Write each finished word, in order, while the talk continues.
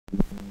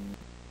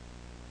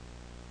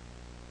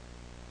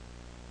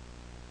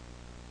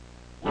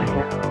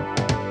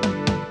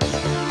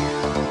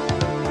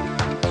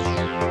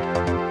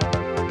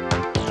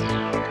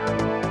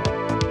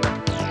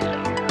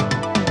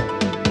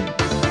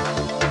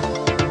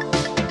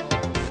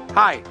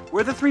Hi,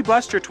 we're the three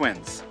Buster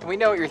twins. We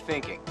know what you're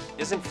thinking.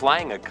 Isn't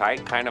flying a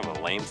kite kind of a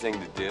lame thing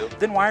to do?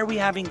 Then why are we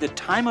having the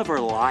time of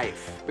our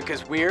life?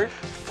 Because we're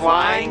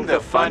Flying the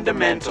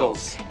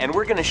Fundamentals. And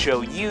we're going to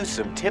show you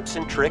some tips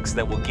and tricks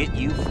that will get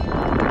you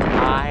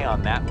high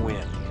on that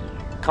wind.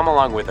 Come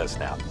along with us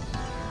now.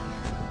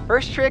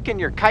 First trick in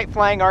your kite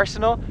flying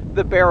arsenal,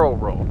 the barrel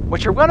roll.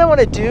 What you're gonna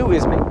wanna do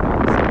is make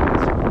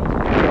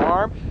your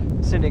arm,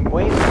 sending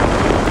weight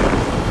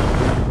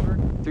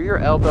through your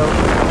elbow,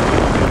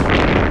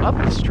 up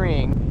the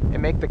string,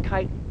 and make the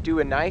kite do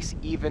a nice,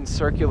 even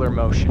circular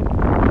motion.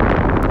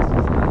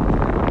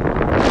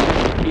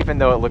 Even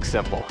though it looks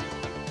simple.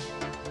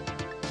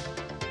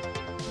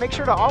 Make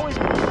sure to always,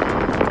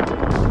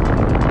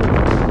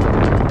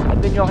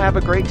 and then you'll have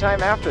a great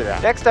time after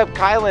that. Next up,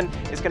 Kylan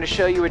is gonna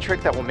show you a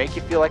trick that will make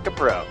you feel like a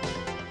pro.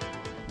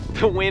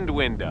 The wind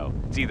window.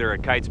 It's either a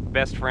kite's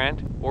best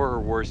friend or her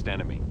worst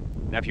enemy.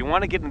 Now, if you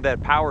want to get into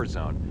that power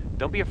zone,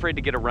 don't be afraid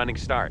to get a running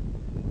start.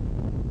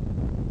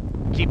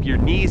 Keep your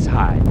knees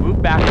high.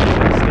 Move back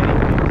and steady.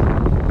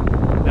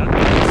 Now,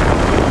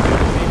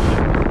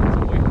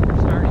 away from your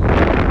starting.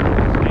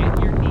 Plant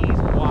your knees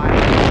wide.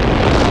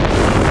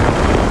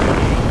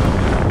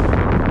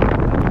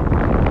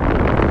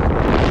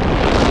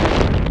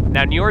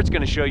 Now, Njord's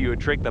going to show you a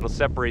trick that'll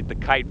separate the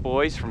kite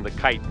boys from the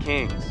kite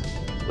kings.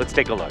 Let's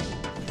take a look.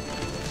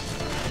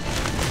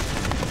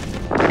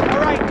 All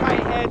right,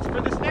 kite heads,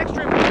 for this next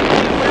trip, we're going to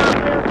put out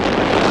there,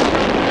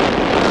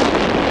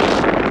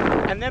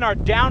 and then our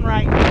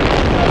downright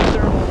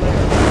subthermal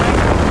layer. Right?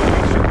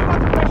 So we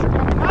want the pressure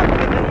coming up,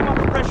 and then we want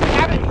the pressure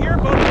have it here,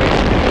 both ways.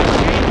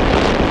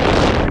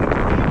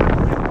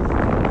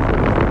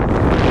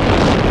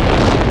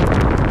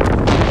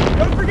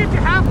 Don't forget to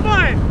have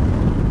fun.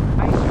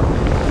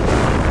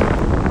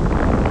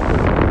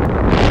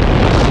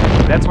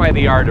 That's why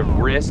the art of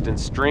wrist and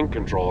string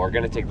control are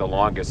going to take the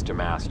longest to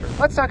master.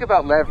 Let's talk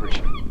about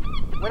leverage.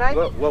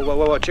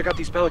 Whoa, check out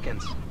these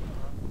pelicans.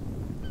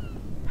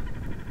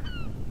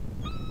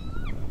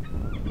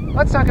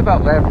 Let's talk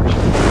about leverage.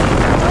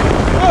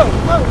 Whoa!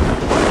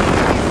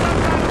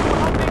 Sometimes we'll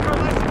help make our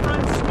lesson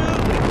run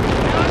smoothly.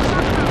 Now let's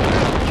talk about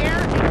air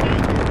and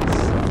maintenance.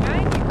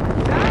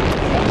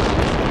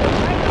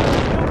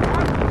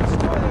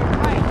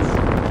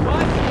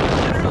 But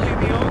literally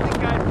the only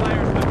kite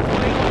flyers with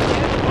plate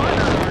and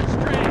butter on our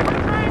string.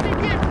 We're trying to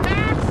get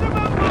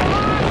maximum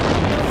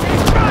velocity.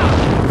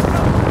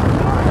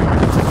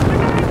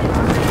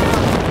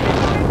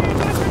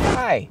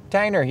 Hi,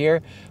 Joyner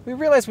here. We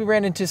realized we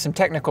ran into some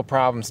technical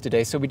problems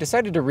today, so we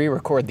decided to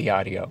re-record the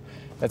audio.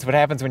 That's what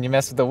happens when you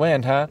mess with the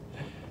wind, huh?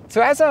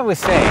 So as I was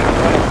saying... You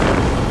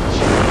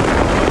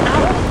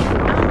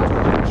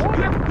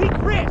have weak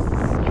wrists.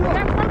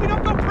 That's why we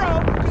don't go pro,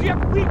 because you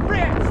have weak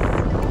wrists.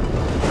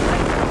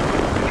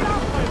 Get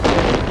off my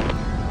board.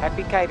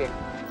 Happy kiting.